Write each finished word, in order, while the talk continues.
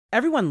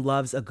Everyone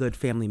loves a good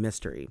family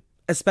mystery,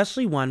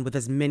 especially one with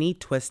as many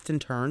twists and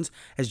turns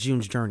as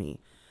June's journey.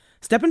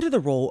 Step into the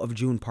role of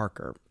June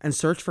Parker and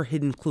search for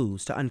hidden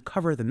clues to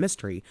uncover the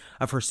mystery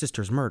of her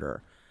sister's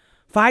murder.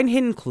 Find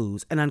hidden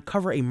clues and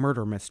uncover a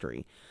murder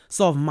mystery.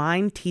 Solve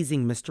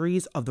mind-teasing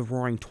mysteries of the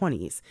Roaring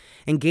Twenties.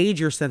 Engage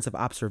your sense of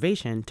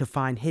observation to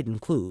find hidden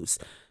clues.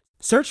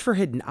 Search for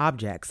hidden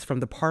objects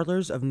from the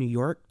parlors of New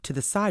York to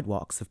the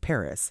sidewalks of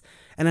Paris,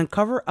 and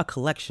uncover a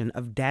collection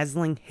of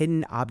dazzling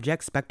hidden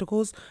object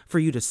spectacles for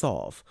you to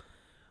solve.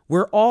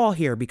 We're all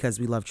here because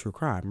we love true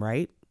crime,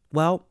 right?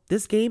 Well,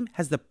 this game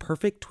has the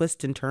perfect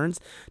twists and turns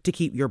to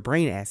keep your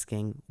brain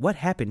asking, what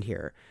happened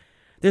here?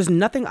 There's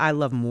nothing I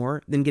love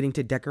more than getting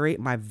to decorate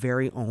my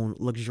very own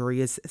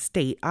luxurious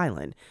state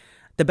island.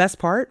 The best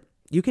part?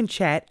 You can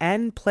chat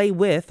and play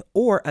with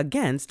or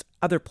against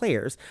other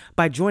players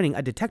by joining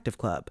a detective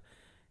club.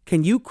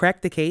 Can you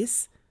crack the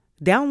case?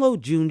 Download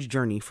June's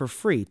Journey for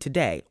free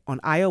today on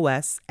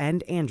iOS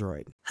and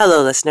Android.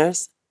 Hello,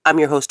 listeners. I'm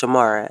your host,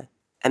 Amara,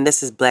 and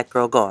this is Black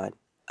Girl Gone,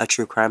 a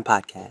true crime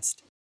podcast.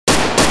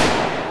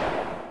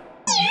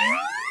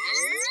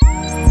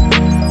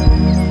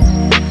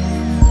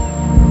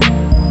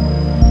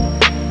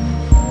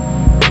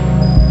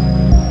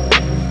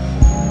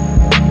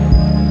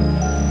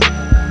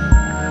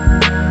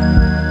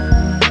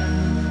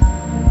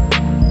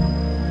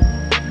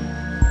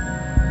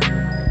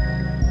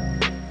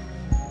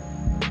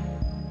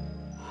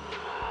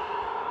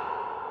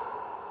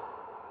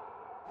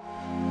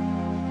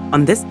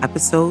 On this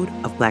episode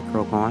of Black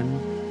Girl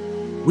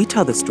Gone, we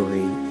tell the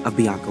story of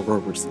Bianca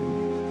Roberson,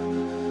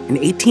 an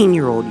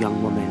 18-year-old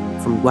young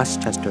woman from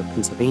Westchester,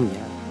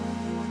 Pennsylvania,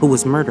 who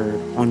was murdered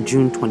on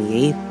June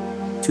 28,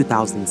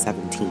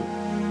 2017.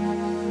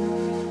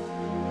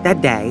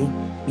 That day,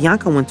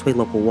 Bianca went to a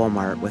local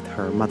Walmart with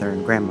her mother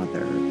and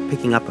grandmother,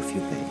 picking up a few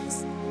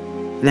things.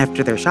 And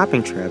after their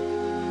shopping trip,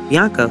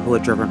 Bianca, who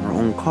had driven her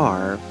own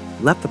car,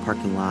 left the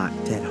parking lot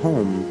to head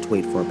home to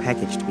wait for a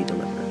package to be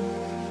delivered.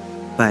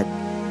 But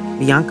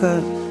Bianca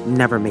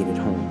never made it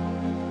home.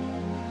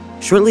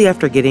 Shortly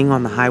after getting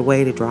on the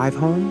highway to drive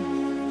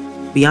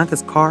home,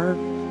 Bianca's car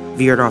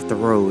veered off the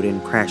road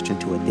and crashed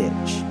into a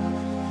ditch.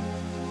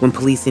 When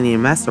police and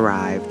EMS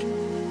arrived,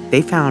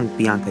 they found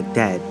Bianca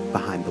dead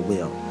behind the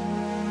wheel.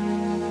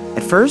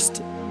 At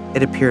first,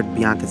 it appeared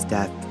Bianca's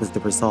death was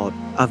the result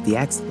of the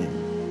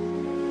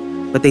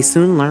accident, but they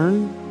soon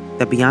learned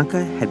that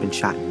Bianca had been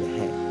shot in the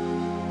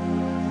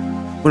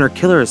head. When her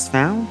killer is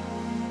found,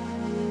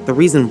 the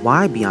reason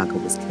why Bianca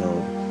was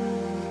killed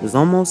was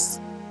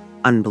almost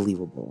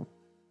unbelievable.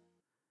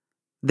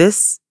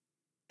 This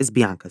is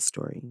Bianca's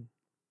story.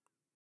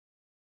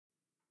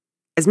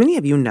 As many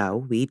of you know,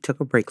 we took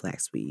a break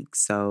last week,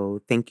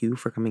 so thank you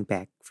for coming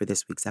back for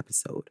this week's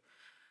episode.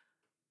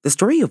 The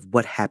story of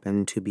what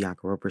happened to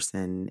Bianca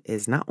Roberson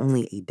is not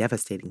only a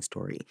devastating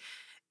story,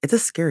 it's a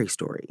scary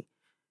story.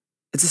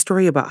 It's a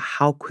story about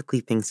how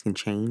quickly things can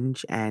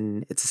change,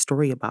 and it's a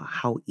story about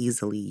how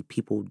easily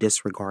people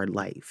disregard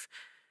life.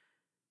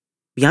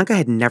 Bianca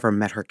had never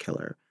met her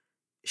killer.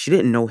 She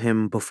didn't know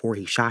him before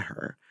he shot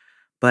her,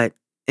 but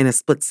in a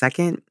split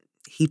second,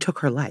 he took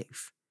her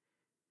life.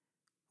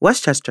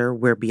 Westchester,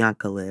 where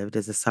Bianca lived,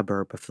 is a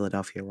suburb of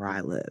Philadelphia where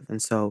I live,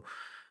 and so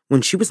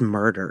when she was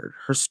murdered,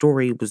 her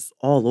story was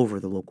all over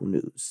the local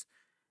news.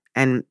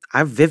 And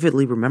I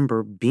vividly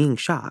remember being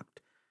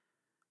shocked.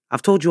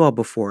 I've told you all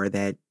before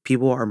that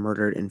people are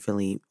murdered in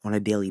Philly on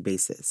a daily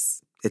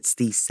basis. It's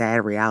the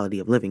sad reality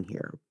of living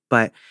here.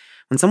 But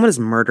when someone is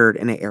murdered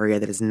in an area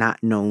that is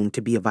not known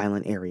to be a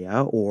violent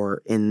area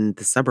or in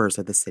the suburbs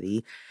of the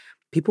city,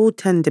 people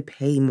tend to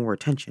pay more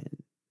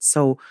attention.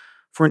 So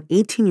for an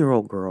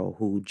 18-year-old girl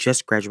who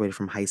just graduated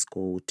from high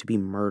school to be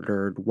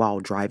murdered while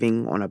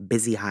driving on a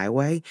busy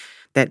highway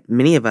that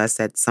many of us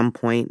at some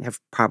point have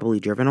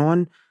probably driven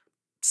on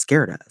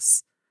scared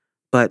us.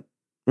 But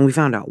when we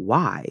found out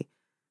why,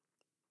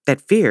 that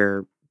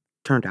fear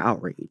turned to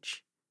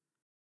outrage.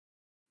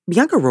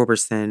 Bianca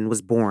Roberson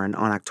was born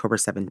on October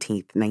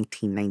 17,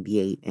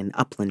 1998 in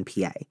Upland,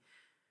 PA.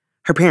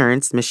 Her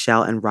parents,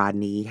 Michelle and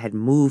Rodney, had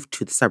moved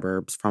to the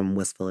suburbs from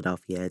West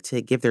Philadelphia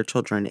to give their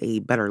children a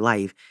better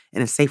life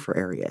in a safer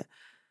area.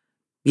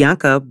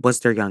 Bianca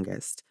was their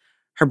youngest.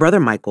 Her brother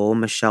Michael,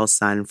 Michelle's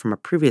son from a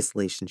previous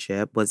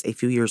relationship, was a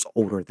few years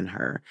older than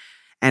her,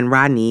 and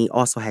Rodney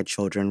also had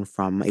children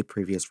from a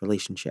previous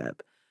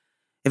relationship.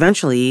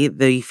 Eventually,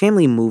 the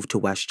family moved to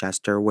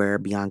Westchester, where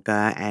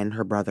Bianca and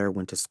her brother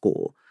went to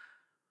school.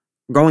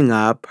 Growing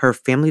up, her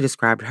family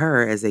described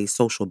her as a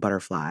social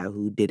butterfly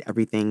who did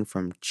everything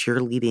from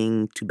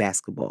cheerleading to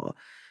basketball.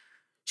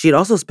 She had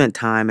also spent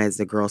time as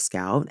a Girl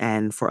Scout,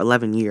 and for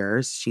 11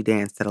 years, she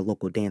danced at a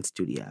local dance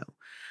studio.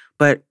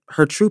 But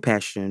her true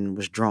passion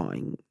was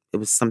drawing. It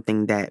was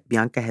something that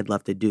Bianca had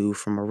loved to do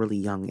from a really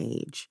young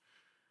age.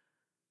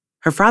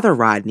 Her father,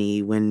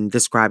 Rodney, when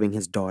describing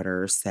his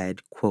daughter,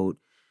 said, quote,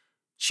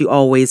 "She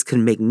always could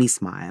make me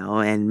smile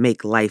and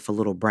make life a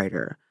little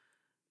brighter.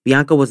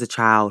 Bianca was a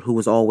child who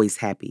was always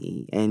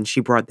happy, and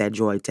she brought that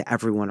joy to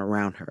everyone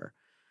around her.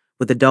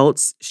 With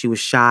adults, she was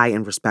shy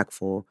and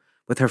respectful,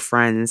 With her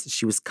friends,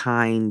 she was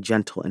kind,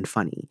 gentle, and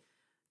funny.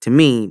 To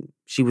me,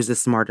 she was the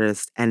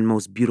smartest and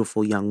most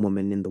beautiful young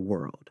woman in the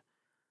world.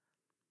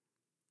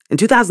 In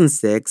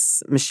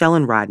 2006, Michelle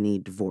and Rodney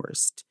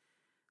divorced.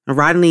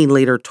 Rodney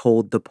later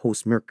told the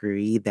Post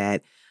Mercury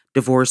that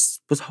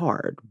divorce was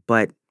hard,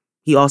 but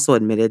he also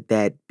admitted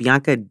that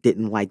Bianca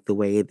didn't like the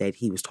way that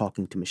he was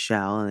talking to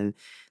Michelle and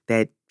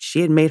that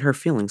she had made her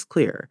feelings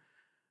clear.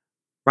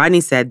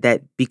 Rodney said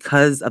that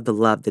because of the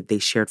love that they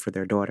shared for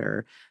their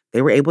daughter,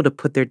 they were able to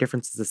put their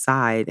differences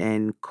aside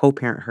and co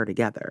parent her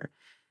together.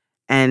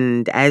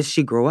 And as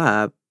she grew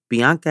up,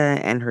 Bianca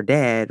and her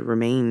dad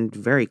remained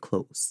very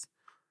close.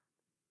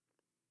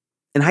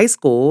 In high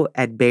school,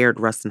 at Bayard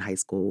Rustin High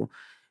School,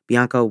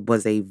 Bianca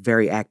was a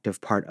very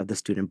active part of the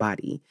student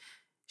body.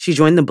 She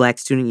joined the Black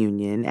Student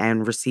Union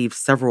and received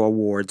several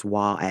awards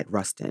while at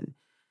Rustin.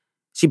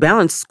 She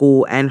balanced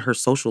school and her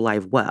social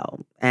life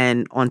well,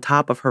 and on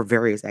top of her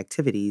various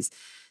activities,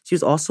 she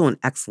was also an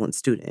excellent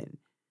student.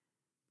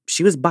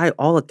 She was, by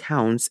all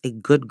accounts, a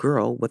good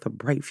girl with a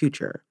bright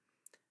future.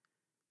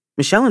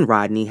 Michelle and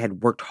Rodney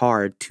had worked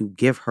hard to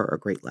give her a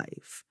great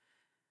life.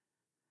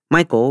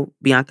 Michael,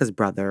 Bianca's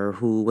brother,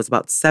 who was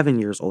about 7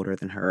 years older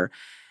than her,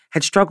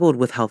 had struggled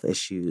with health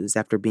issues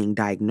after being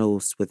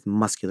diagnosed with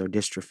muscular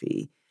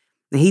dystrophy.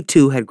 He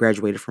too had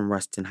graduated from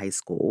Ruston High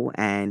School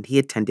and he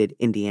attended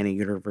Indiana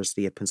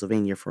University of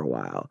Pennsylvania for a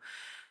while.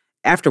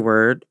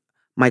 Afterward,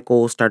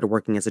 Michael started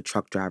working as a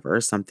truck driver,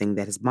 something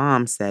that his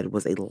mom said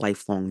was a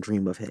lifelong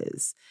dream of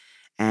his.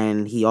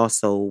 And he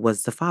also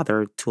was the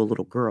father to a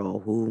little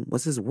girl who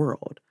was his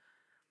world.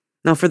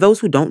 Now, for those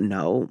who don't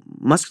know,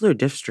 muscular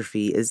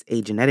dystrophy is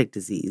a genetic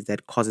disease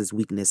that causes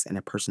weakness in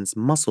a person's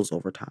muscles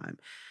over time.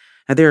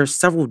 Now, there are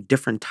several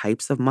different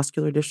types of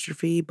muscular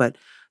dystrophy, but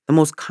the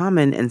most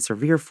common and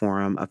severe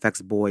form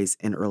affects boys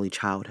in early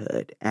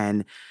childhood,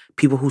 and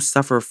people who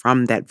suffer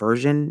from that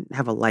version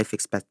have a life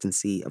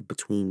expectancy of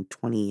between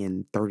 20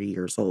 and 30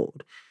 years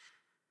old.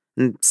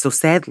 And so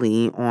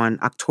sadly, on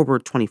October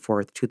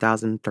 24th,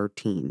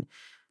 2013,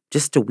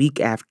 just a week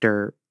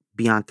after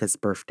Bianca's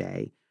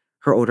birthday,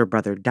 her older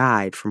brother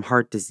died from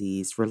heart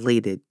disease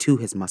related to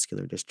his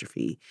muscular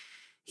dystrophy.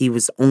 He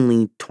was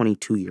only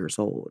 22 years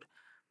old.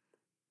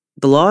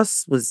 The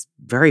loss was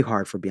very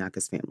hard for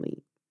Bianca's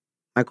family.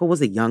 Michael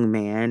was a young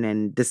man,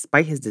 and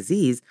despite his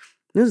disease,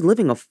 he was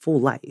living a full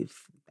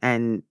life.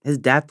 And his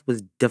death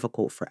was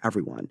difficult for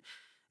everyone,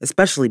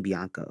 especially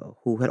Bianca,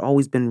 who had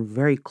always been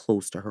very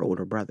close to her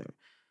older brother.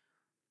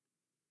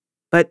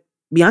 But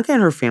Bianca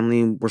and her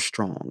family were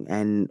strong,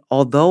 and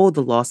although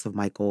the loss of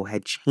Michael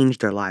had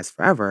changed their lives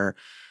forever,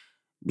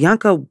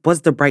 Bianca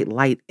was the bright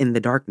light in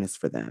the darkness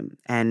for them,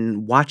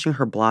 and watching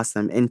her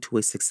blossom into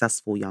a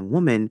successful young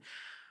woman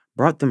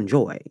brought them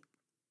joy.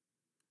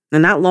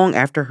 And not long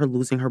after her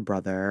losing her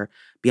brother,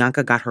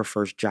 Bianca got her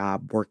first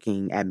job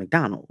working at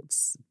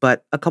McDonald's.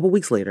 But a couple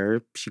weeks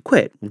later, she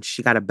quit when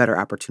she got a better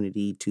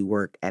opportunity to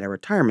work at a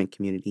retirement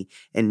community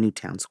in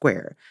Newtown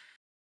Square.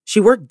 She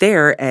worked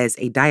there as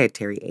a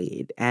dietary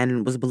aide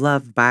and was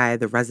beloved by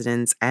the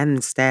residents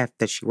and staff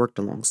that she worked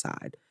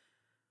alongside.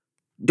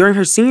 During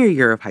her senior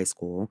year of high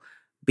school,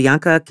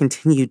 Bianca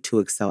continued to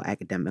excel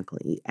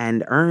academically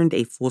and earned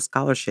a full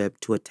scholarship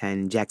to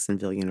attend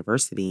Jacksonville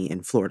University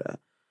in Florida.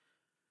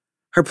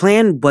 Her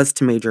plan was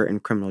to major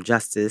in criminal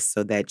justice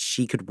so that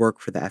she could work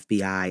for the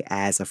FBI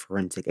as a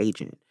forensic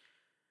agent.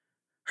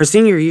 Her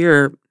senior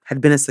year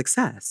had been a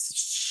success.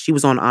 She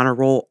was on honor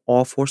roll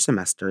all 4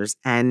 semesters,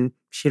 and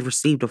she had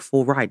received a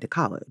full ride to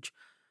college.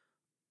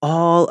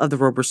 All of the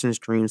Robersons'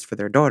 dreams for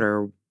their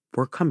daughter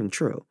were coming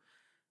true.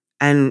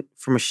 And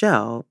for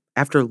Michelle,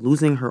 after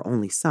losing her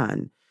only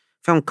son,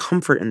 found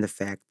comfort in the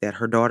fact that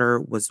her daughter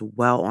was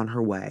well on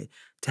her way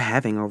to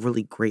having a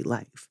really great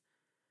life.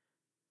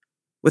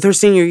 With her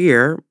senior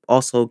year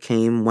also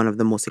came one of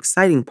the most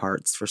exciting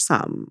parts for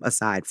some,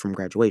 aside from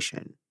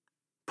graduation: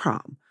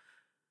 prom.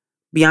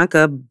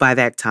 Bianca, by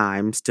that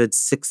time, stood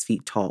 6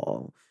 feet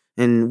tall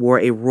and wore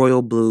a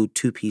royal blue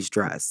two-piece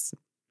dress.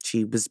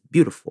 She was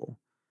beautiful.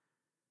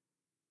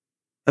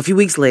 A few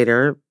weeks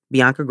later,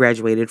 Bianca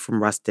graduated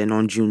from Ruston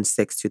on June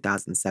 6,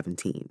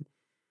 2017.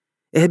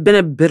 It had been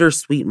a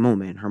bittersweet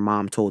moment, her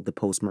mom told the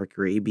Post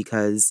Mercury,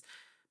 because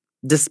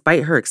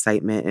despite her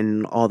excitement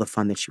and all the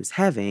fun that she was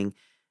having,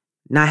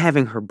 not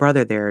having her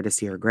brother there to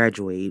see her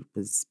graduate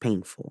was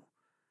painful.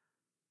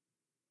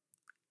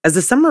 As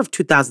the summer of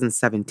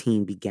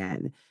 2017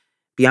 began,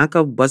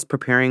 Bianca was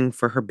preparing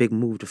for her big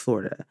move to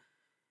Florida.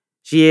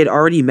 She had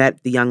already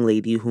met the young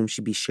lady whom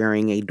she'd be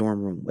sharing a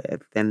dorm room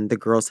with, and the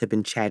girls had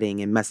been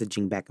chatting and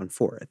messaging back and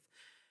forth.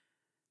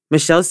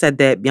 Michelle said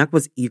that Bianca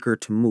was eager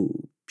to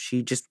move.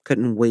 She just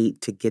couldn't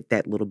wait to get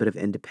that little bit of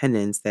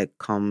independence that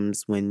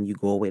comes when you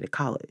go away to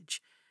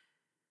college.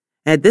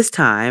 At this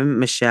time,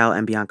 Michelle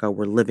and Bianca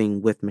were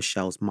living with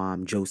Michelle's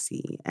mom,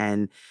 Josie,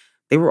 and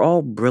they were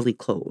all really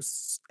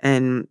close.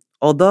 And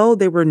although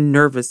they were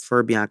nervous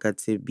for Bianca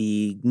to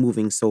be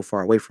moving so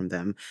far away from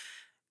them,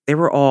 they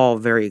were all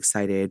very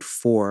excited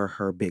for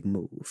her big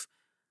move.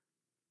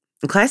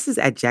 Classes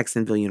at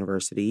Jacksonville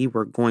University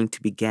were going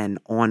to begin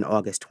on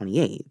August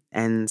 28th,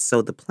 and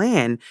so the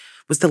plan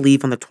was to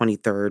leave on the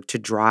 23rd to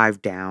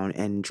drive down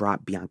and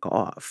drop Bianca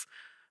off.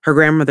 Her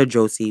grandmother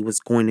Josie was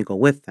going to go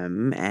with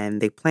them,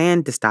 and they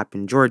planned to stop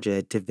in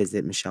Georgia to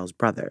visit Michelle's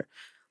brother.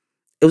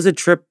 It was a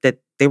trip that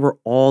they were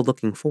all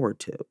looking forward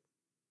to,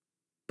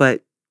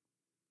 but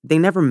they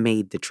never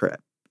made the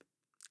trip,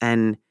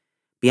 and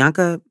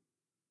Bianca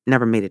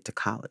never made it to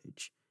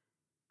college.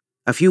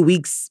 A few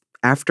weeks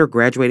after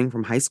graduating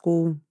from high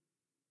school,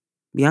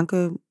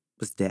 Bianca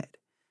was dead.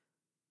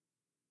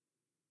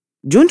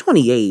 June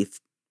 28th,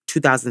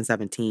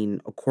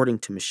 2017, according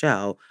to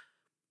Michelle,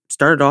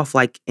 started off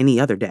like any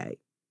other day.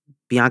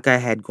 Bianca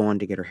had gone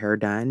to get her hair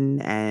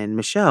done, and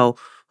Michelle,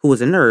 who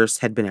was a nurse,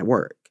 had been at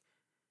work.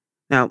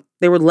 Now,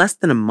 they were less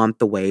than a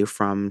month away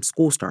from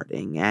school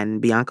starting, and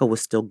Bianca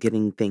was still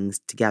getting things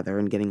together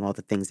and getting all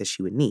the things that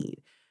she would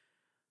need.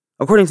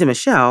 According to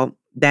Michelle,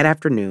 that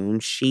afternoon,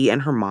 she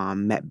and her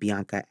mom met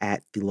Bianca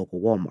at the local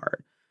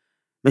Walmart.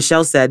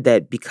 Michelle said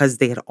that because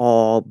they had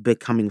all been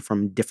coming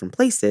from different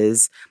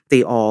places,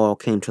 they all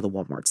came to the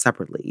Walmart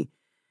separately.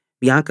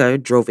 Bianca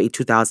drove a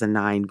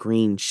 2009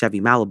 green Chevy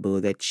Malibu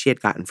that she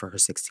had gotten for her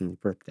 16th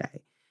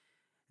birthday.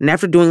 And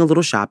after doing a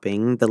little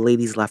shopping, the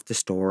ladies left the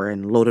store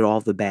and loaded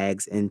all the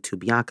bags into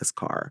Bianca's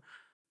car.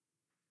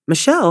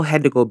 Michelle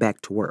had to go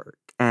back to work,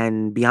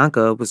 and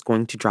Bianca was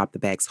going to drop the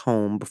bags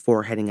home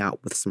before heading out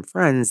with some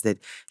friends that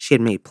she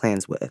had made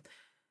plans with.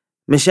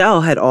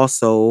 Michelle had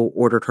also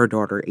ordered her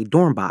daughter a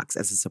dorm box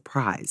as a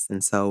surprise,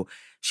 and so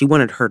she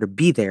wanted her to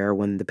be there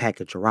when the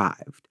package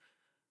arrived.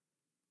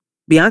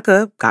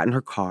 Bianca got in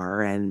her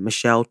car, and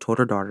Michelle told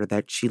her daughter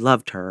that she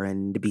loved her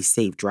and to be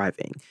safe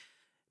driving.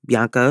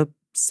 Bianca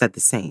said the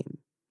same.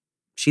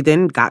 She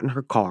then got in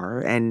her car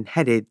and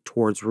headed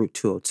towards Route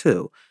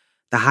 202,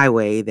 the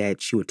highway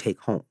that she would take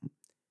home.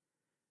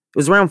 It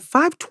was around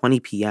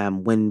 5:20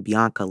 p.m. when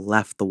Bianca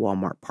left the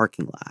Walmart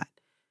parking lot.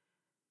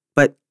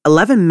 But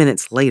 11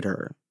 minutes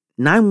later,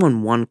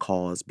 911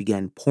 calls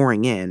began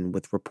pouring in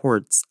with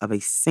reports of a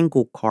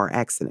single car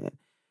accident.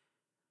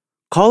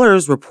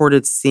 Callers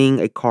reported seeing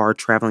a car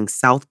traveling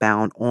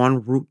southbound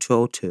on Route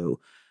 202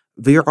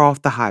 veer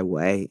off the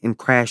highway and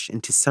crash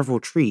into several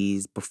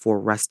trees before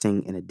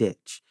resting in a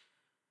ditch.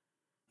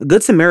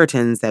 Good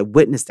Samaritans that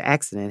witnessed the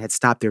accident had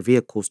stopped their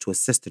vehicles to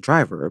assist the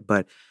driver,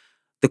 but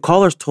the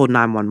callers told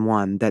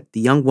 911 that the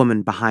young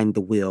woman behind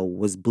the wheel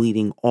was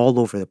bleeding all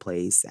over the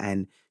place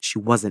and she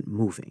wasn't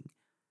moving.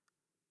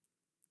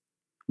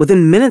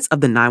 Within minutes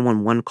of the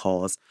 911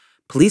 calls,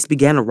 police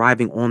began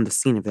arriving on the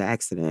scene of the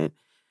accident.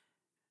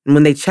 And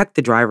when they checked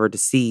the driver to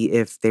see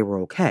if they were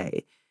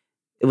okay,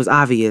 it was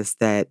obvious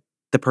that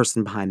the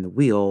person behind the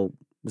wheel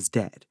was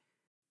dead.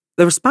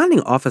 The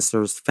responding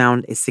officers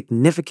found a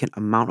significant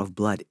amount of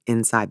blood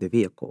inside the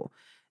vehicle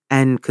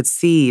and could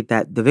see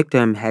that the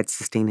victim had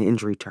sustained an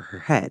injury to her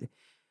head.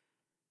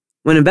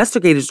 When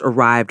investigators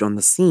arrived on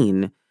the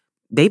scene,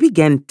 they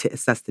began to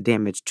assess the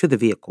damage to the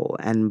vehicle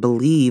and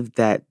believed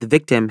that the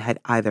victim had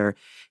either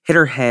hit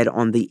her head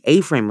on the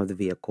A-frame of the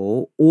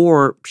vehicle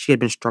or she had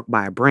been struck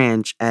by a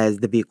branch as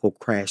the vehicle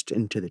crashed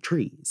into the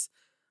trees.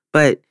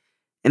 But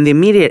in the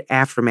immediate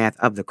aftermath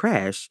of the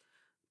crash,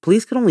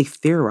 police could only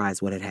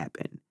theorize what had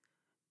happened.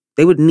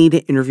 They would need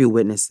to interview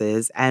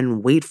witnesses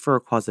and wait for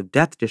a cause of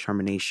death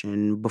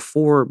determination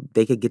before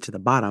they could get to the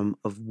bottom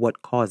of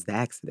what caused the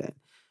accident.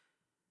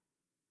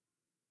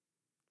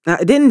 Now,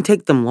 it didn't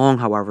take them long,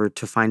 however,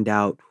 to find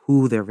out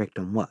who their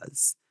victim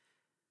was.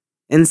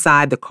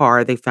 Inside the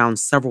car, they found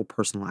several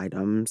personal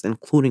items,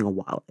 including a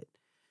wallet.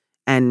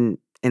 And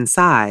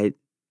inside,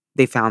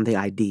 they found the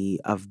ID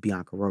of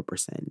Bianca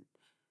Roberson.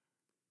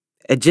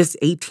 At just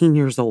 18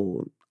 years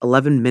old,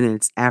 11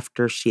 minutes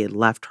after she had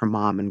left her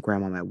mom and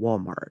grandma at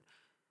Walmart,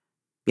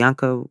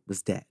 Bianca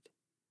was dead.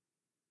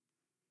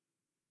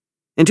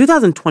 In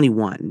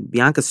 2021,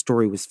 Bianca's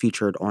story was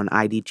featured on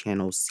ID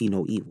channel's See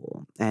No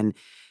Evil, and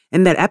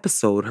in that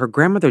episode, her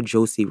grandmother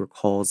Josie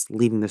recalls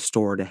leaving the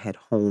store to head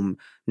home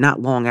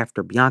not long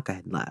after Bianca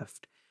had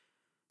left.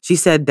 She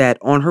said that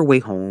on her way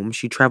home,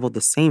 she traveled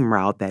the same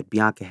route that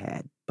Bianca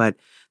had, but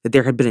that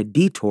there had been a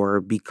detour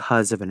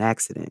because of an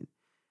accident.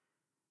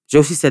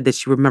 Josie said that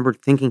she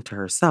remembered thinking to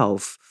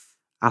herself,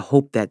 I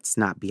hope that's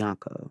not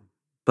Bianca.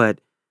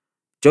 But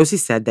Josie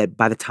said that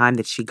by the time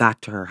that she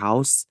got to her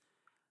house,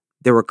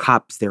 there were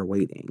cops there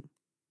waiting.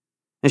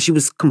 And she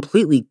was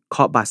completely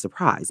caught by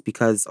surprise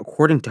because,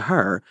 according to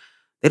her,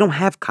 they don't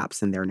have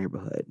cops in their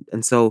neighborhood.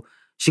 And so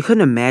she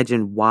couldn't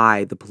imagine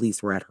why the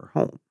police were at her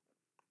home.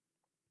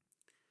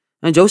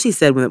 And Josie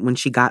said when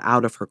she got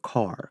out of her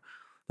car,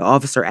 the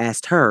officer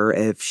asked her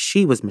if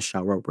she was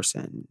Michelle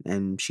Roberson.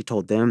 And she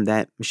told them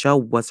that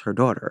Michelle was her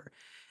daughter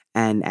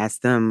and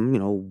asked them,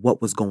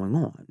 what was going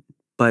on.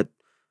 But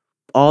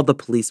all the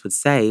police would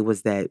say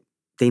was that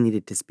they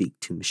needed to speak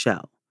to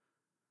Michelle.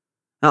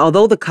 Now,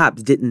 although the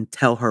cops didn't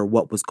tell her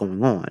what was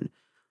going on,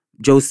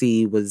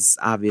 Josie was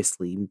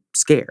obviously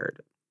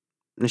scared.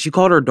 And she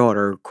called her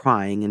daughter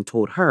crying and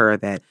told her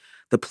that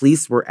the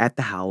police were at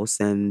the house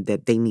and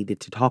that they needed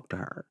to talk to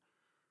her.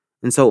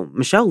 And so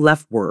Michelle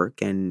left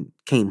work and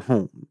came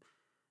home.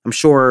 I'm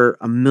sure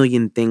a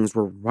million things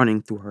were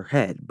running through her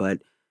head,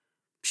 but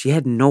she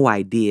had no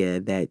idea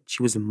that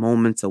she was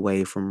moments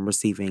away from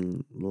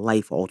receiving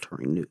life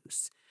altering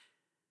news.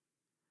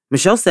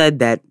 Michelle said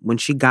that when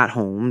she got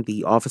home,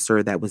 the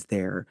officer that was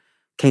there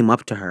came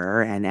up to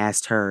her and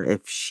asked her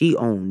if she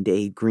owned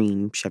a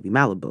green Chevy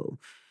Malibu,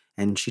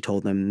 and she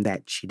told them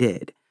that she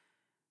did.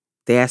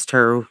 They asked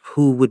her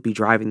who would be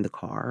driving the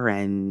car,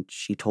 and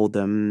she told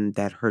them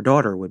that her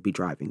daughter would be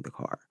driving the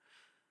car.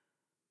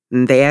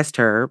 And they asked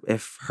her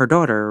if her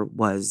daughter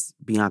was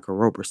Bianca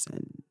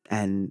Roberson,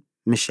 and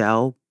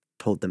Michelle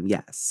told them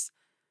yes.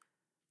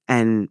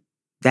 And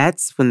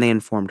that's when they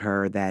informed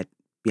her that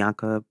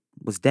Bianca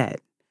was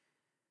dead.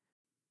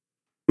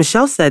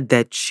 Michelle said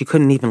that she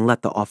couldn't even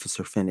let the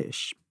officer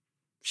finish.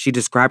 She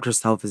described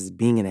herself as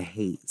being in a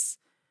haze.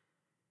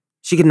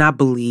 She could not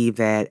believe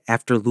that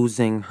after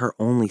losing her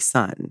only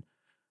son,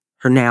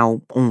 her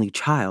now only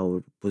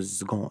child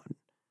was gone.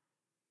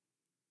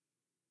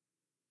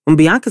 When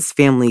Bianca's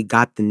family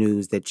got the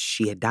news that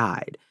she had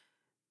died,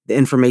 the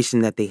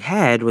information that they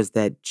had was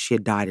that she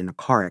had died in a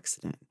car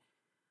accident.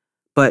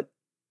 But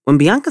when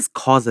Bianca's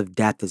cause of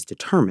death is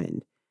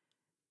determined,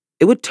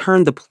 it would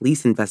turn the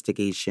police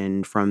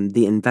investigation from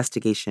the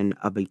investigation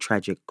of a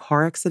tragic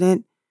car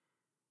accident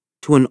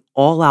to an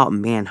all out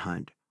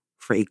manhunt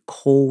for a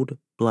cold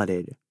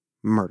blooded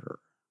murder.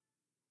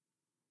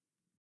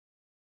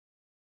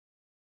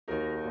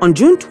 On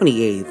June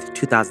 28th,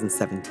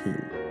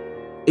 2017,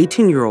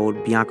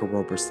 18-year-old Bianca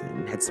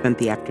Roberson had spent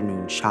the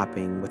afternoon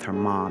shopping with her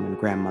mom and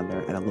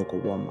grandmother at a local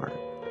Walmart.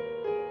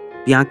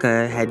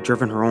 Bianca had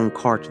driven her own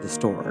car to the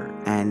store,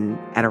 and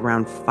at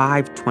around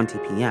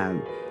 5:20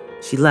 p.m.,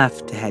 she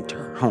left to head to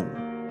her home.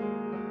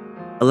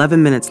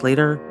 11 minutes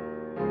later,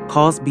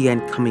 calls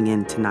began coming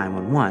in to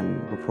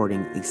 911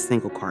 reporting a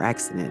single car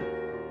accident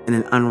and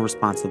an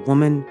unresponsive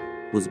woman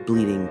who was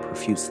bleeding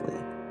profusely.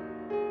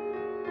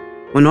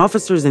 When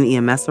officers and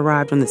EMS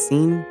arrived on the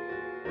scene,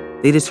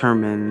 they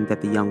determined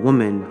that the young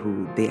woman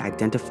who they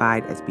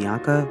identified as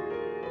Bianca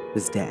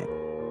was dead.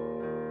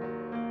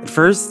 At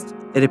first,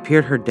 it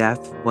appeared her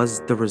death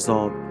was the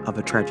result of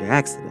a tragic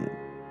accident.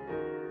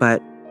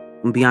 But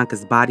when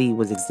Bianca's body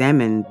was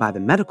examined by the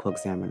medical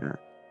examiner,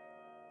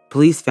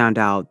 police found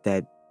out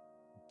that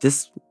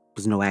this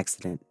was no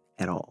accident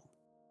at all.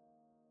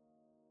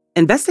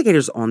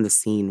 Investigators on the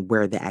scene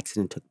where the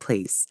accident took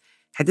place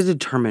had to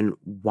determine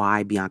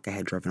why Bianca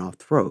had driven off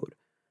the road.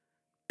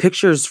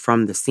 Pictures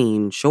from the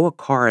scene show a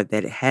car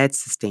that had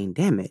sustained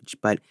damage,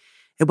 but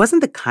it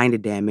wasn't the kind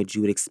of damage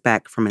you would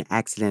expect from an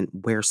accident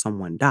where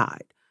someone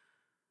died.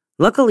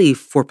 Luckily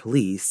for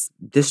police,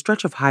 this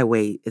stretch of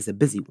highway is a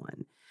busy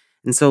one,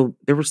 and so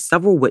there were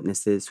several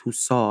witnesses who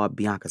saw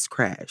Bianca's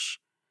crash.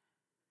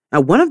 Now,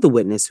 one of the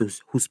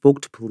witnesses who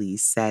spoke to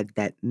police said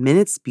that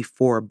minutes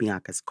before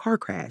Bianca's car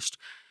crashed,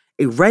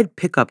 a red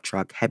pickup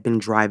truck had been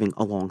driving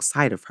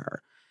alongside of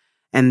her,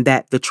 and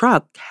that the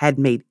truck had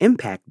made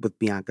impact with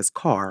Bianca's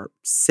car,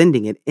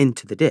 sending it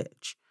into the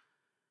ditch.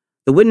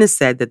 The witness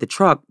said that the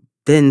truck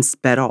then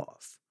sped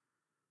off.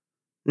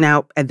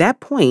 Now, at that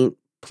point,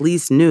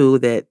 police knew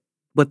that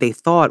what they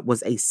thought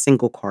was a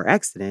single car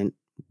accident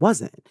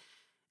wasn't,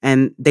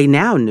 and they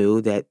now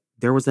knew that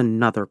there was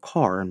another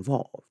car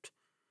involved.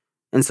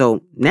 And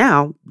so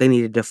now they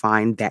needed to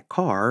find that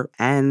car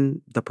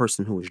and the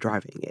person who was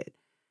driving it.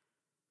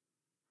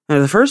 Now,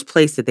 the first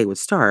place that they would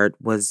start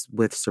was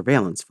with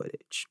surveillance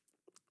footage.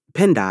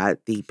 PennDOT,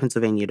 the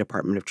Pennsylvania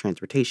Department of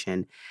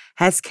Transportation,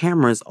 has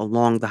cameras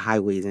along the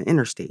highways and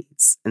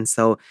interstates. And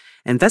so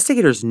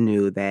investigators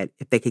knew that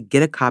if they could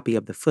get a copy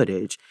of the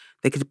footage,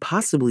 they could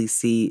possibly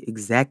see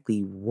exactly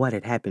what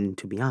had happened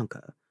to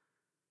Bianca.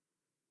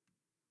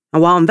 Now,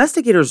 while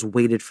investigators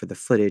waited for the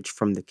footage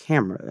from the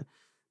camera,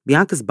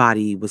 Bianca's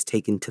body was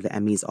taken to the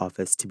ME's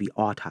office to be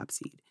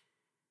autopsied.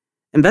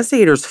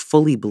 Investigators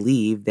fully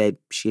believed that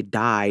she had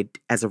died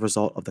as a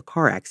result of the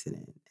car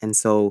accident, and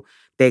so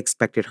they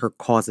expected her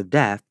cause of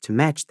death to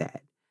match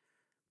that.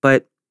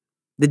 But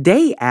the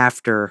day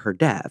after her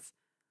death,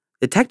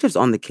 detectives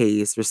on the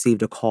case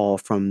received a call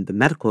from the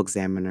medical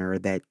examiner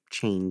that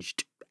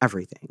changed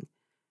everything.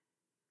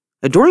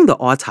 During the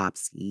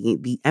autopsy,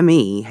 the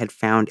ME had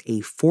found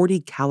a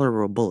 .40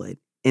 caliber bullet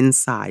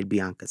inside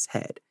Bianca's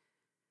head.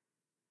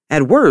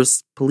 At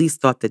worst, police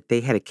thought that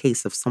they had a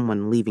case of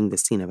someone leaving the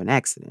scene of an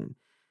accident.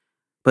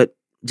 But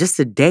just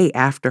a day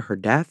after her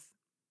death,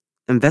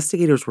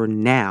 investigators were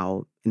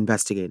now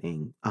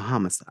investigating a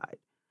homicide.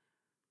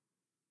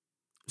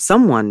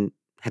 Someone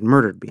had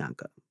murdered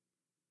Bianca,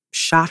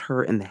 shot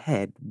her in the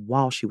head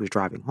while she was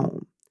driving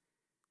home.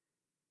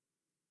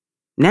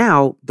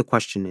 Now the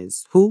question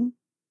is who?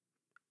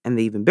 And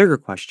the even bigger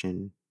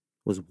question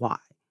was why.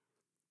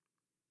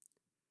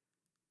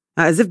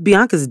 Now, as if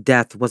Bianca's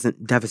death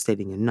wasn't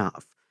devastating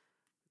enough,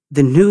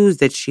 the news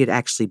that she had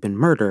actually been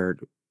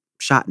murdered,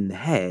 shot in the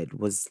head,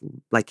 was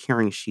like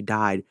hearing she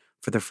died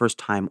for the first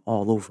time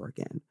all over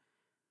again.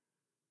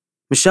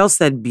 Michelle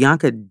said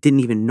Bianca didn't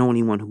even know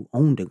anyone who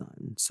owned a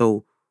gun,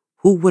 so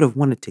who would have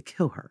wanted to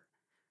kill her?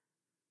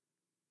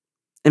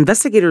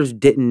 Investigators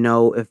didn't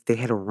know if they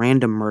had a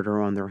random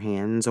murder on their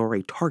hands or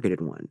a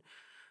targeted one,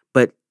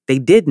 but they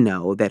did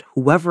know that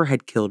whoever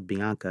had killed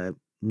Bianca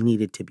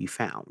needed to be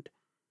found.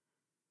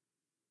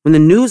 When the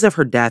news of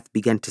her death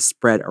began to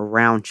spread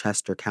around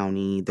Chester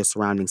County, the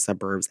surrounding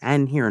suburbs,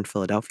 and here in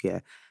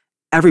Philadelphia,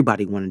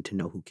 everybody wanted to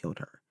know who killed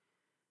her.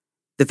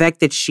 The fact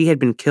that she had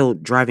been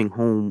killed driving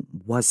home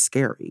was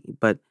scary,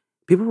 but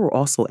people were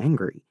also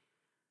angry.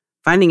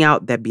 Finding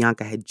out that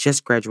Bianca had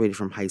just graduated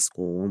from high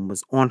school and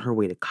was on her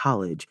way to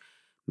college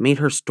made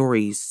her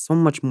story so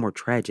much more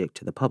tragic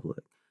to the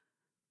public.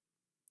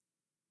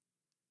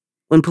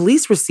 When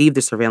police received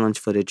the surveillance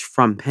footage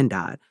from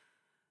PennDOT,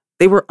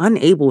 they were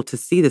unable to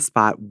see the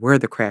spot where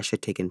the crash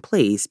had taken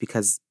place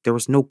because there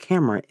was no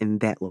camera in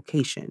that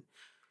location.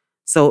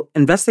 So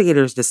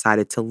investigators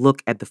decided to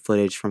look at the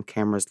footage from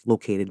cameras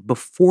located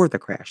before the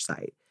crash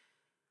site.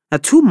 Now,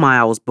 2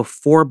 miles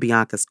before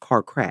Bianca's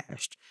car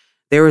crashed,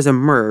 there is a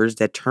merge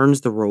that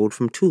turns the road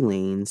from 2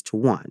 lanes to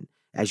one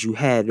as you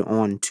head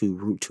on to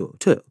Route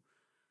 202.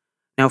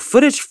 Now,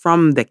 footage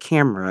from the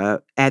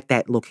camera at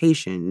that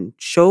location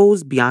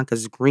shows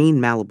Bianca's green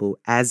Malibu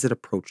as it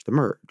approached the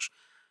merge.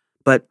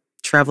 But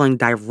traveling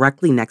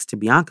directly next to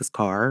Bianca's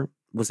car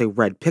was a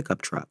red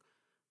pickup truck,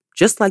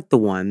 just like the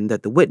one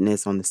that the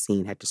witness on the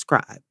scene had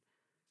described.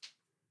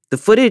 The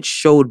footage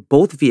showed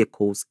both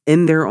vehicles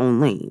in their own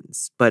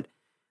lanes, but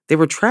they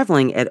were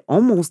traveling at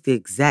almost the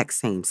exact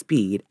same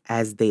speed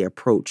as they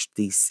approached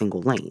the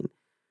single lane.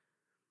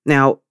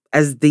 Now,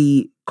 as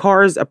the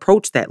cars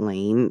approached that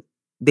lane,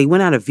 they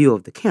went out of view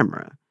of the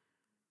camera.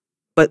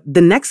 But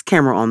the next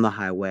camera on the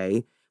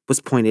highway was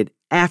pointed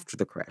after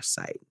the crash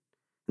site.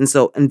 And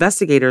so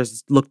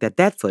investigators looked at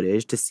that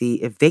footage to see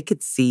if they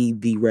could see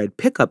the red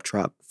pickup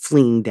truck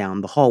fleeing down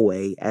the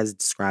hallway as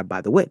described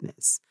by the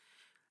witness.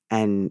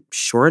 And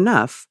sure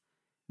enough,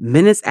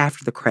 minutes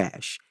after the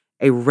crash,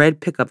 a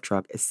red pickup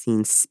truck is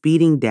seen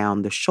speeding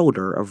down the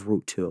shoulder of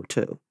Route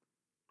 202.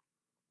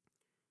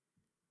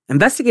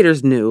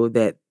 Investigators knew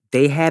that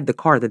they had the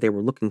car that they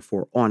were looking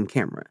for on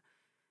camera,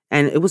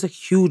 and it was a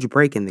huge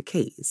break in the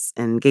case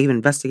and gave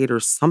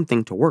investigators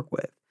something to work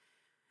with.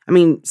 I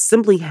mean,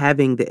 simply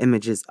having the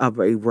images of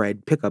a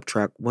red pickup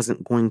truck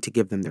wasn't going to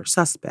give them their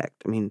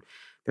suspect. I mean,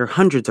 there are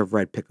hundreds of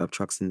red pickup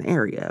trucks in the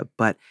area,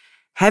 but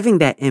having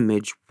that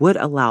image would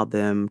allow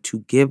them to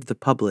give the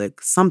public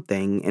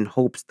something in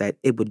hopes that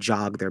it would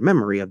jog their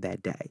memory of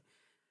that day.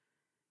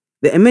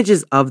 The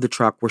images of the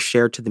truck were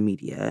shared to the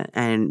media,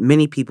 and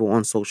many people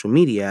on social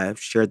media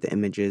shared the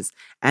images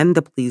and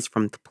the pleas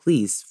from the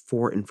police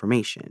for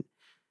information.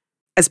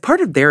 As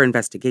part of their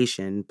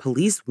investigation,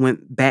 police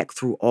went back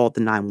through all the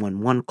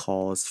 911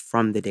 calls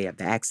from the day of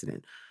the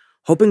accident,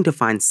 hoping to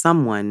find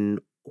someone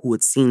who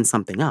had seen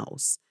something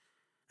else.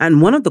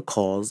 And one of the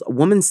calls, a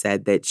woman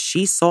said that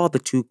she saw the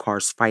two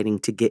cars fighting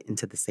to get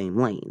into the same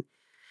lane.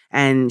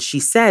 And she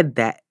said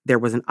that there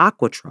was an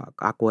Aqua truck.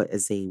 Aqua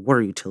is a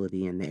water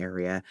utility in the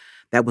area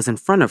that was in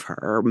front of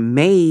her,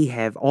 may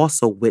have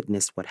also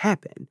witnessed what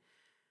happened.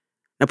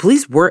 Now,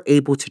 police were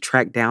able to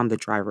track down the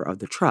driver of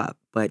the truck,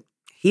 but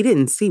he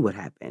didn't see what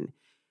happened.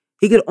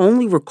 He could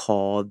only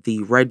recall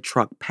the red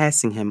truck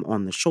passing him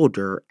on the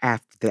shoulder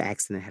after the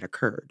accident had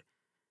occurred.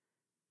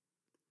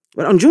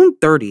 But on June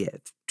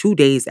 30th, 2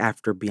 days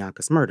after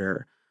Bianca's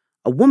murder,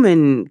 a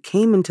woman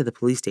came into the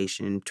police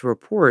station to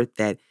report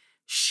that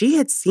she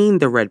had seen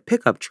the red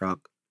pickup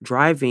truck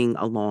driving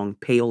along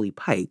Paoli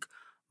Pike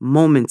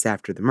moments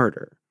after the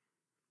murder.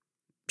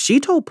 She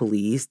told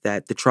police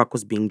that the truck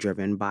was being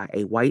driven by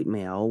a white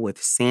male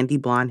with sandy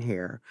blonde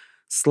hair,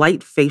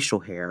 slight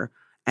facial hair,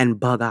 and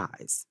bug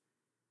eyes.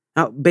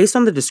 Now, based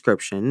on the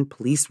description,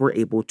 police were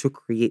able to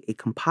create a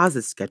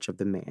composite sketch of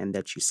the man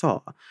that she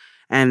saw,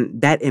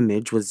 and that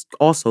image was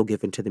also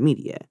given to the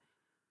media.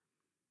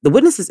 The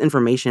witness's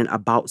information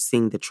about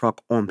seeing the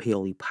truck on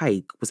Paoli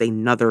Pike was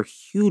another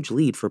huge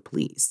lead for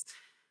police.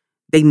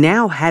 They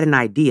now had an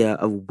idea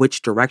of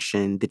which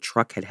direction the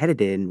truck had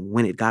headed in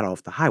when it got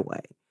off the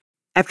highway.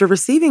 After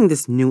receiving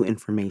this new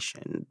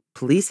information,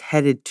 police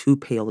headed to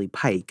Paoli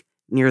Pike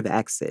near the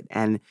exit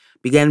and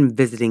began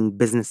visiting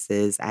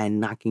businesses and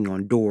knocking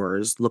on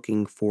doors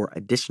looking for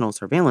additional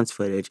surveillance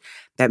footage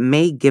that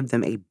may give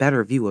them a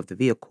better view of the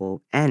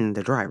vehicle and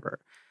the driver.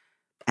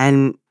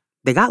 And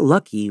they got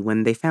lucky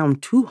when they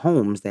found two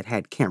homes that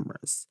had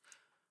cameras.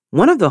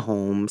 One of the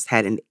homes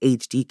had an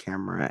HD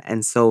camera,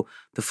 and so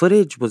the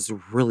footage was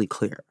really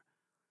clear.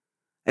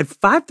 At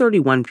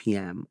 5:31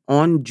 p.m.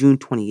 on June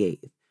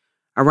 28th,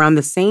 around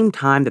the same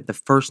time that the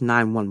first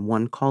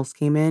 911 calls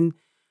came in,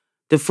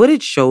 the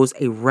footage shows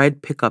a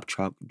red pickup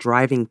truck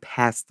driving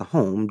past the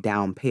home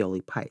down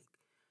Paoli Pike.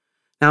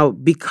 Now,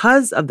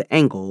 because of the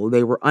angle,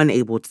 they were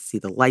unable to see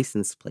the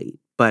license plate,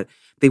 but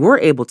they were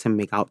able to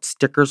make out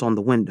stickers on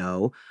the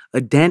window, a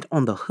dent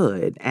on the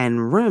hood,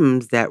 and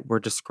rims that were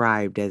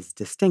described as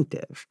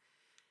distinctive.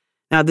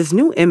 Now, this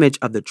new image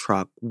of the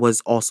truck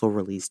was also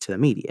released to the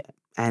media,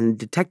 and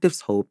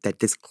detectives hoped that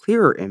this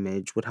clearer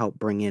image would help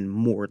bring in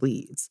more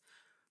leads.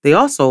 They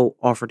also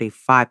offered a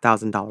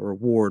 $5,000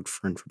 reward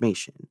for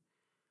information.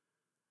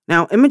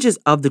 Now, images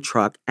of the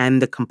truck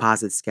and the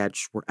composite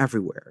sketch were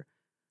everywhere.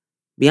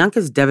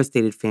 Bianca's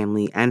devastated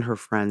family and her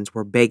friends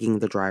were begging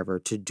the driver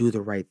to do the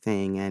right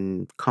thing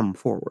and come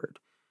forward.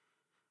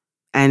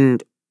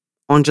 And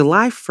on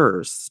July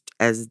 1st,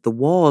 as the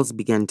walls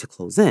began to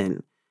close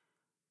in,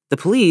 the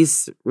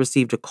police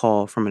received a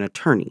call from an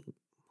attorney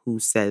who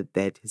said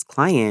that his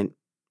client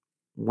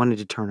wanted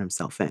to turn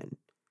himself in.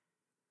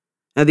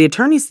 Now, the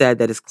attorney said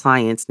that his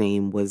client's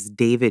name was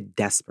David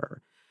Desper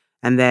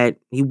and that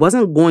he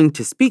wasn't going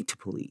to speak to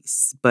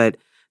police, but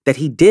that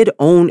he did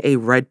own a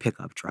red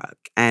pickup truck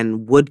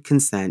and would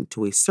consent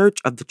to a search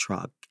of the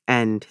truck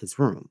and his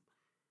room.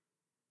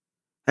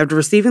 After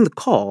receiving the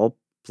call,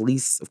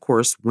 police, of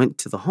course, went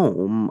to the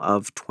home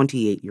of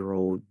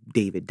 28-year-old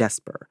David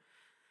Desper.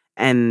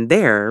 And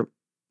there,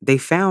 they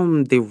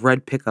found the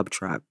red pickup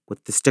truck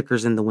with the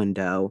stickers in the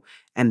window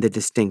and the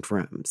distinct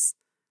rims.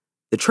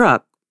 The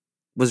truck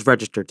was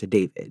registered to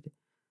David.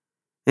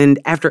 And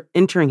after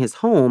entering his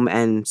home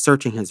and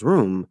searching his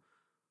room,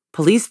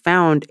 police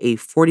found a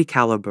 .40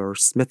 caliber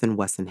Smith &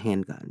 Wesson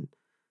handgun,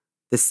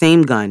 the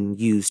same gun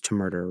used to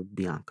murder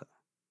Bianca.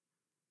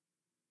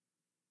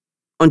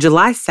 On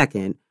July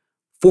 2nd,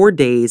 4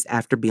 days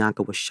after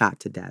Bianca was shot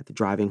to death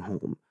driving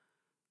home,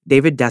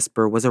 David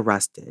Desper was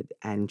arrested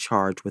and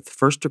charged with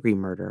first-degree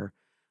murder,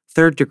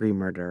 third-degree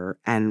murder,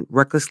 and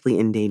recklessly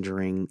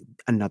endangering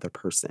another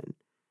person.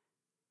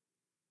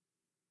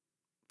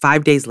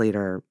 5 days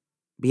later,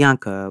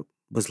 Bianca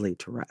was laid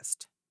to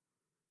rest.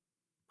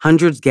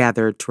 Hundreds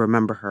gathered to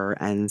remember her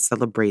and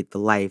celebrate the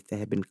life that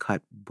had been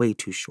cut way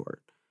too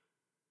short.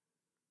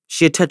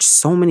 She had touched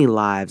so many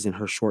lives in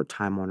her short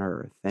time on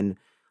Earth, and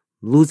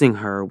losing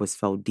her was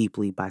felt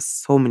deeply by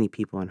so many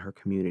people in her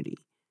community.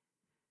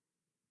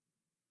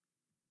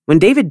 When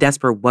David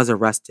Desper was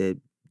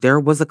arrested, there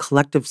was a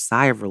collective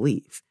sigh of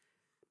relief.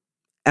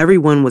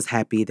 Everyone was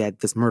happy that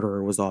this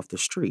murderer was off the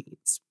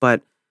streets,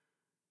 but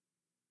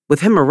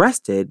with him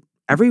arrested,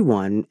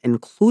 everyone,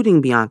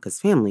 including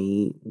Bianca's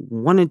family,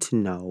 wanted to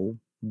know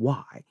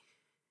why.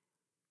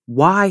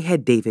 Why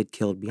had David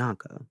killed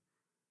Bianca?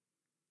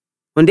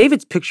 When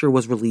David's picture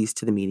was released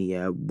to the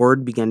media,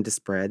 word began to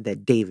spread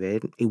that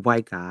David, a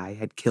white guy,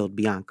 had killed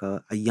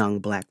Bianca, a young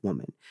black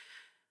woman.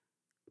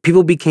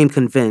 People became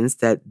convinced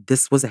that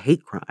this was a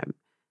hate crime.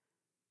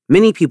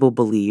 Many people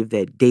believed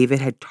that David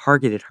had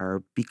targeted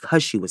her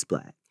because she was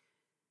black.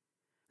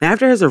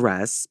 After his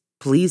arrest,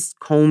 police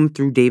combed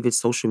through David's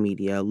social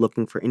media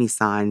looking for any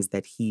signs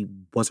that he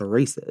was a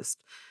racist.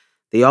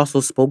 They also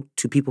spoke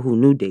to people who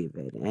knew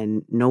David,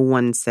 and no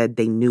one said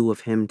they knew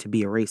of him to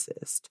be a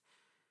racist.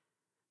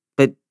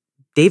 But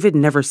David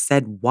never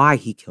said why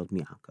he killed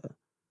Bianca.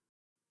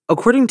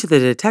 According to the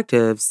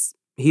detectives,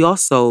 he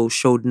also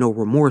showed no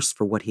remorse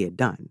for what he had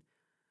done.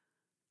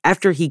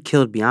 After he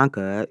killed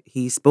Bianca,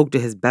 he spoke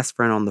to his best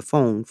friend on the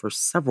phone for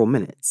several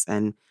minutes,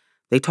 and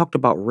they talked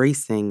about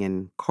racing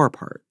and car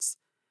parts.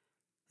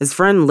 His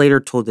friend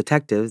later told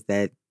detectives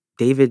that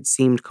David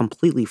seemed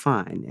completely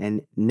fine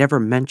and never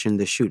mentioned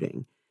the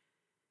shooting.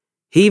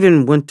 He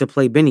even went to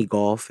play mini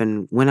golf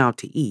and went out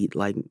to eat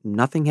like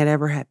nothing had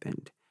ever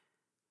happened.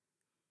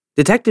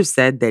 Detectives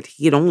said that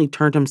he had only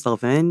turned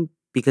himself in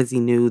because he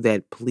knew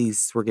that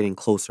police were getting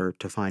closer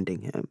to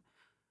finding him.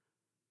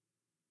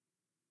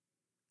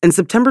 In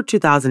September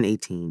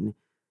 2018,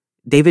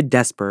 David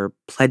Desper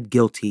pled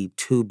guilty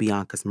to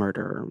Bianca's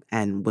murder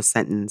and was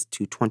sentenced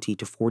to 20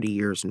 to 40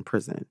 years in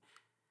prison.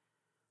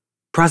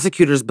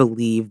 Prosecutors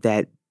believe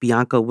that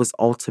Bianca was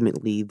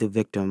ultimately the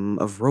victim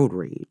of road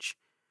rage.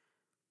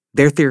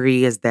 Their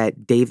theory is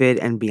that David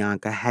and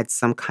Bianca had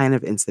some kind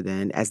of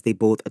incident as they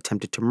both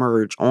attempted to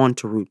merge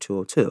onto Route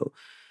 202,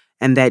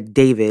 and that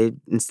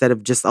David, instead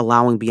of just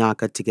allowing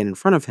Bianca to get in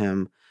front of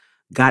him,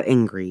 got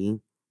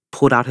angry,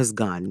 pulled out his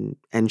gun,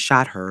 and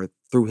shot her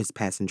through his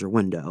passenger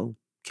window,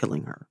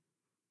 killing her.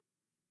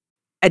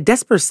 At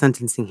Desper's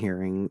sentencing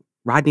hearing,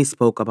 Rodney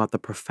spoke about the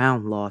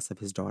profound loss of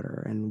his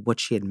daughter and what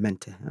she had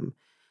meant to him.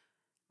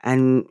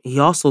 And he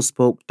also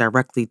spoke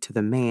directly to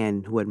the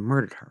man who had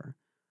murdered her.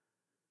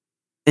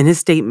 In his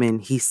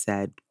statement, he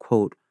said,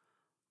 quote,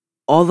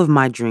 "All of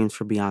my dreams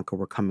for Bianca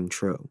were coming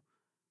true,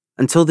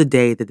 until the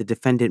day that the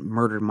defendant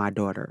murdered my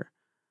daughter.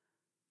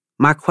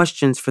 My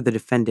questions for the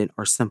defendant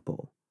are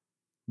simple.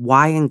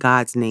 Why in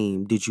God's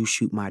name did you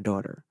shoot my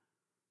daughter?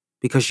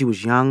 Because she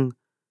was young?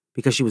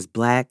 Because she was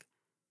black?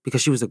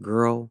 Because she was a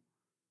girl?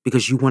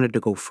 Because you wanted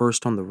to go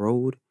first on the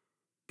road?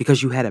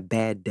 Because you had a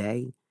bad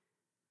day?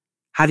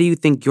 How do you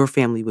think your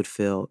family would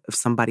feel if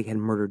somebody had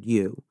murdered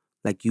you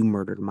like you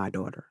murdered my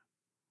daughter?"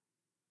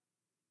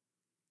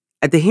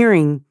 At the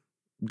hearing,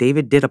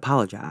 David did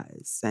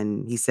apologize,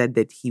 and he said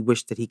that he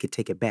wished that he could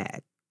take it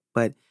back,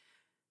 but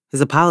his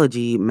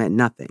apology meant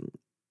nothing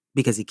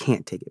because he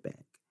can't take it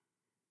back.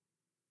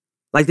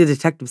 Like the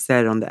detective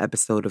said on the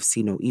episode of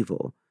See No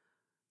Evil,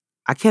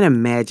 I can't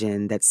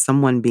imagine that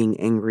someone being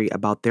angry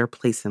about their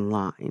place in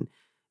line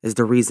is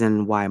the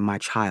reason why my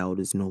child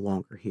is no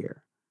longer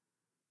here.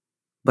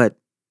 But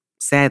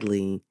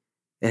sadly,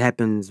 it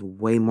happens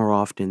way more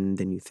often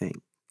than you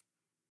think.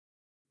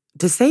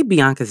 To say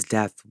Bianca's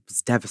death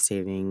was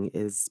devastating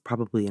is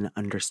probably an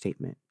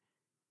understatement.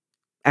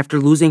 After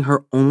losing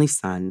her only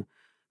son,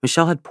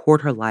 Michelle had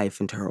poured her life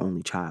into her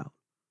only child.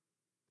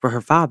 For her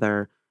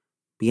father,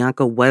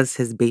 Bianca was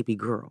his baby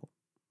girl,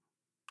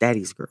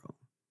 daddy's girl.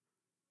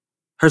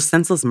 Her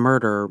senseless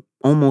murder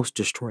almost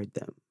destroyed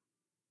them,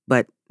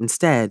 but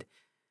instead,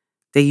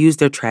 they used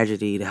their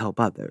tragedy to help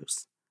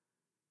others.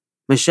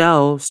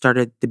 Michelle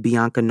started the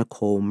Bianca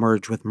Nicole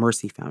Merge with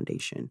Mercy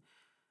Foundation,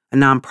 a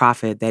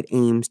nonprofit that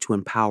aims to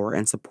empower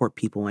and support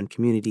people in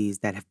communities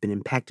that have been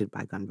impacted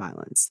by gun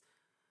violence.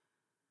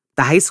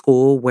 The high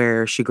school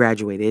where she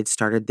graduated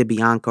started the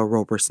Bianca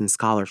Roberson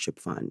Scholarship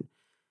Fund.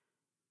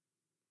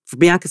 For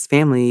Bianca's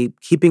family,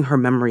 keeping her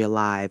memory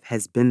alive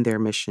has been their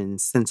mission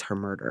since her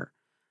murder.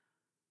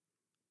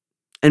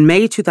 In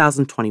May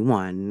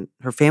 2021,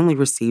 her family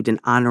received an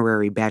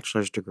honorary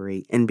bachelor's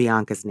degree in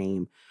Bianca's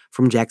name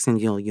from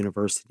Jacksonville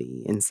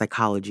University in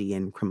psychology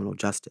and criminal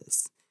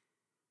justice.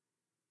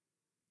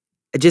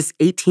 At just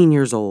 18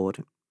 years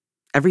old,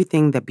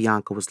 everything that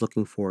Bianca was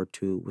looking forward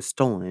to was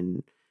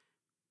stolen,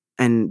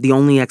 and the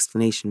only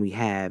explanation we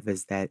have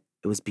is that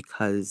it was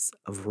because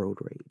of road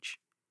rage.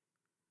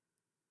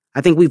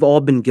 I think we've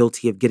all been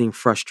guilty of getting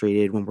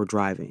frustrated when we're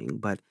driving,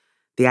 but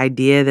the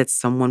idea that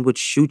someone would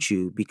shoot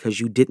you because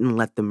you didn't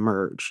let them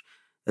merge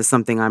is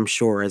something I'm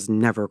sure has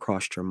never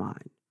crossed your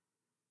mind.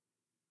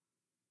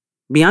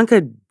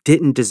 Bianca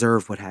didn't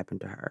deserve what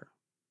happened to her.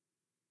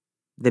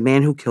 The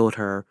man who killed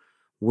her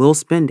will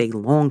spend a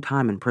long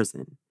time in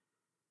prison.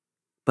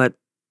 But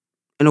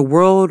in a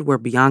world where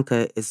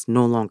Bianca is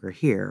no longer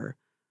here,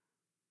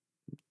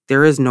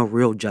 there is no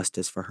real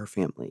justice for her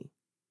family.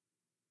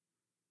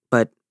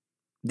 But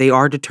they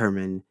are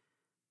determined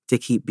to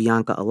keep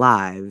Bianca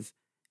alive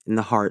in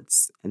the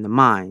hearts and the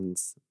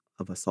minds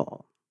of us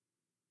all.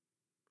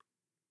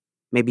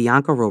 May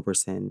Bianca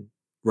Roberson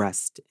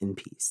rest in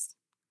peace.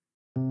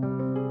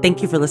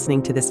 Thank you for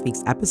listening to this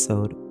week's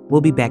episode.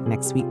 We'll be back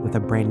next week with a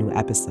brand new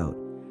episode.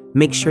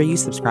 Make sure you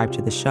subscribe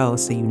to the show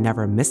so you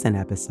never miss an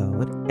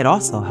episode. It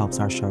also helps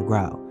our show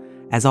grow.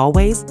 As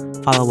always,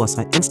 follow us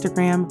on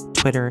Instagram,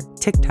 Twitter,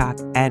 TikTok,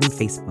 and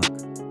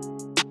Facebook.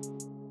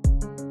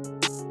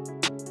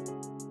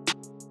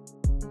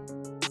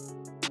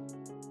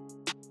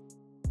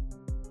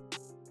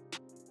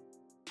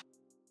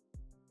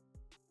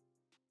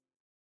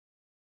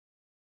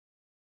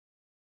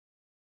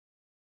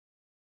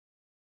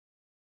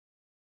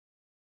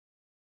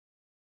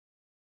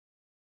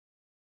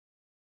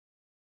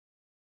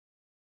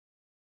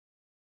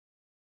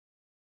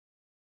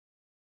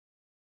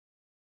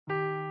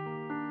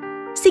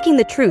 Seeking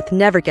the truth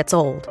never gets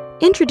old.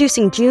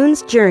 Introducing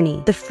June's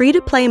Journey, the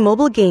free-to-play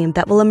mobile game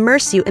that will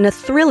immerse you in a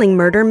thrilling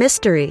murder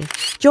mystery.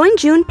 Join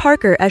June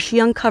Parker as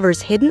she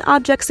uncovers hidden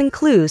objects and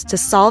clues to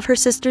solve her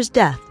sister's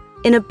death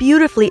in a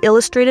beautifully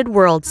illustrated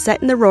world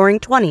set in the Roaring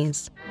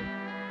 '20s.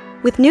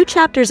 With new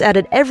chapters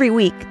added every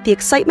week, the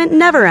excitement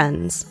never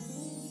ends.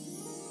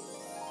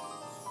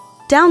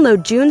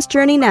 Download June's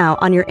Journey now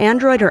on your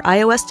Android or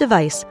iOS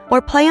device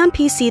or play on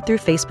PC through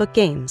Facebook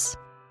Games.